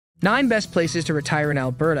9 best places to retire in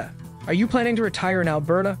Alberta. Are you planning to retire in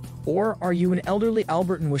Alberta, or are you an elderly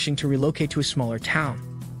Albertan wishing to relocate to a smaller town?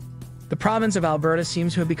 The province of Alberta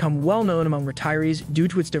seems to have become well known among retirees due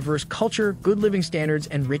to its diverse culture, good living standards,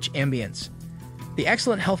 and rich ambience. The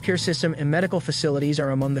excellent healthcare system and medical facilities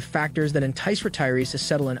are among the factors that entice retirees to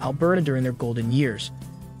settle in Alberta during their golden years.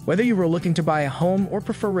 Whether you were looking to buy a home or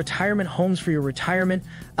prefer retirement homes for your retirement,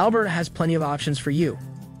 Alberta has plenty of options for you.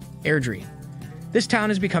 Airdrie. This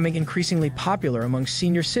town is becoming increasingly popular among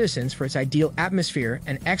senior citizens for its ideal atmosphere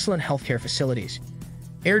and excellent healthcare facilities.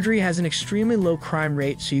 Airdrie has an extremely low crime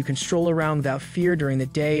rate, so you can stroll around without fear during the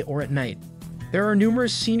day or at night. There are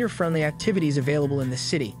numerous senior-friendly activities available in the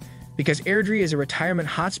city. Because Airdrie is a retirement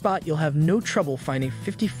hotspot, you'll have no trouble finding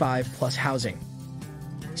 55-plus housing.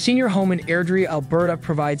 Senior Home in Airdrie, Alberta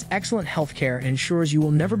provides excellent healthcare and ensures you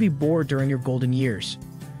will never be bored during your golden years.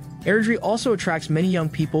 Airdrie also attracts many young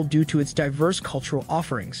people due to its diverse cultural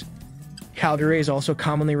offerings. Calgary is also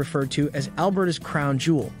commonly referred to as Alberta's crown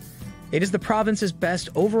jewel. It is the province's best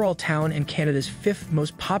overall town and Canada's 5th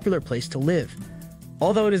most popular place to live.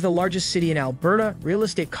 Although it is the largest city in Alberta, real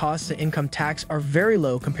estate costs and income tax are very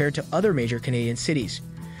low compared to other major Canadian cities.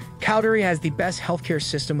 Calgary has the best healthcare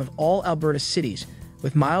system of all Alberta cities,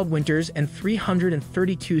 with mild winters and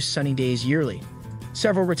 332 sunny days yearly.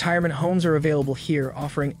 Several retirement homes are available here,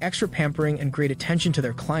 offering extra pampering and great attention to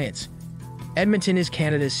their clients. Edmonton is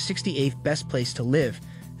Canada's 68th best place to live.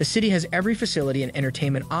 The city has every facility and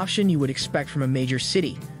entertainment option you would expect from a major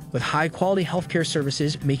city, with high-quality healthcare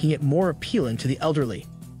services making it more appealing to the elderly.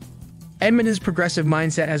 Edmonton's progressive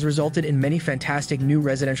mindset has resulted in many fantastic new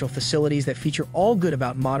residential facilities that feature all good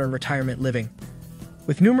about modern retirement living.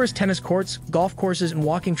 With numerous tennis courts, golf courses, and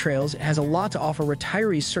walking trails, it has a lot to offer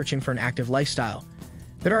retirees searching for an active lifestyle.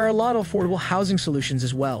 There are a lot of affordable housing solutions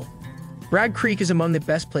as well. Bragg Creek is among the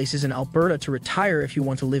best places in Alberta to retire if you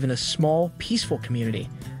want to live in a small, peaceful community.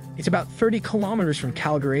 It's about 30 kilometers from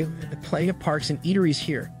Calgary, with plenty of parks and eateries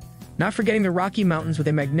here, not forgetting the Rocky Mountains with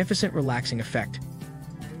a magnificent, relaxing effect.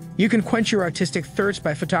 You can quench your artistic thirst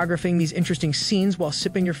by photographing these interesting scenes while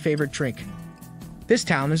sipping your favorite drink. This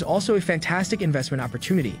town is also a fantastic investment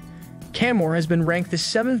opportunity. Canmore has been ranked the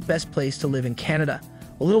 7th best place to live in Canada,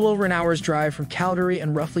 a little over an hour's drive from Calgary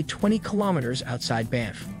and roughly 20 kilometers outside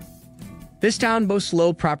Banff. This town boasts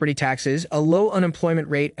low property taxes, a low unemployment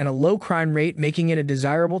rate, and a low crime rate, making it a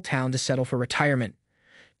desirable town to settle for retirement.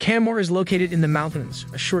 Canmore is located in the mountains,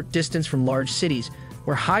 a short distance from large cities,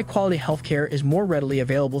 where high-quality healthcare is more readily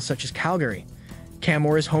available, such as Calgary.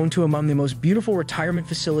 Canmore is home to among the most beautiful retirement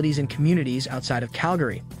facilities and communities outside of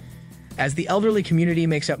Calgary. As the elderly community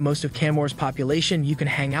makes up most of Canmore's population, you can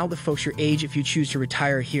hang out with folks your age if you choose to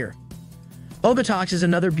retire here. Okotoks is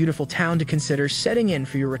another beautiful town to consider setting in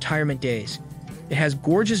for your retirement days. It has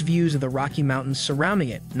gorgeous views of the Rocky Mountains surrounding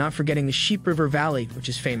it, not forgetting the Sheep River Valley, which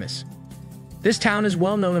is famous. This town is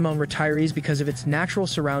well known among retirees because of its natural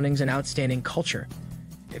surroundings and outstanding culture.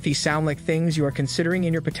 If these sound like things you are considering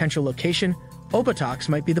in your potential location, Okotoks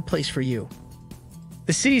might be the place for you.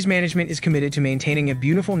 The city's management is committed to maintaining a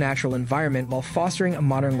beautiful natural environment while fostering a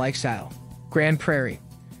modern lifestyle. Grand Prairie.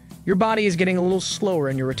 Your body is getting a little slower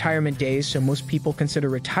in your retirement days, so most people consider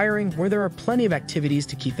retiring where there are plenty of activities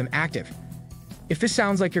to keep them active. If this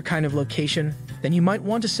sounds like your kind of location, then you might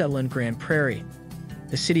want to settle in Grand Prairie.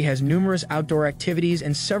 The city has numerous outdoor activities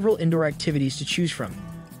and several indoor activities to choose from.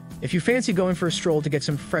 If you fancy going for a stroll to get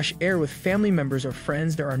some fresh air with family members or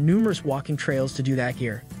friends, there are numerous walking trails to do that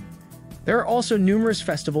here. There are also numerous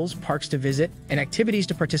festivals, parks to visit, and activities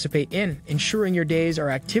to participate in, ensuring your days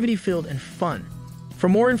are activity-filled and fun. For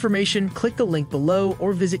more information, click the link below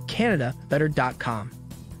or visit CanadaBetter.com.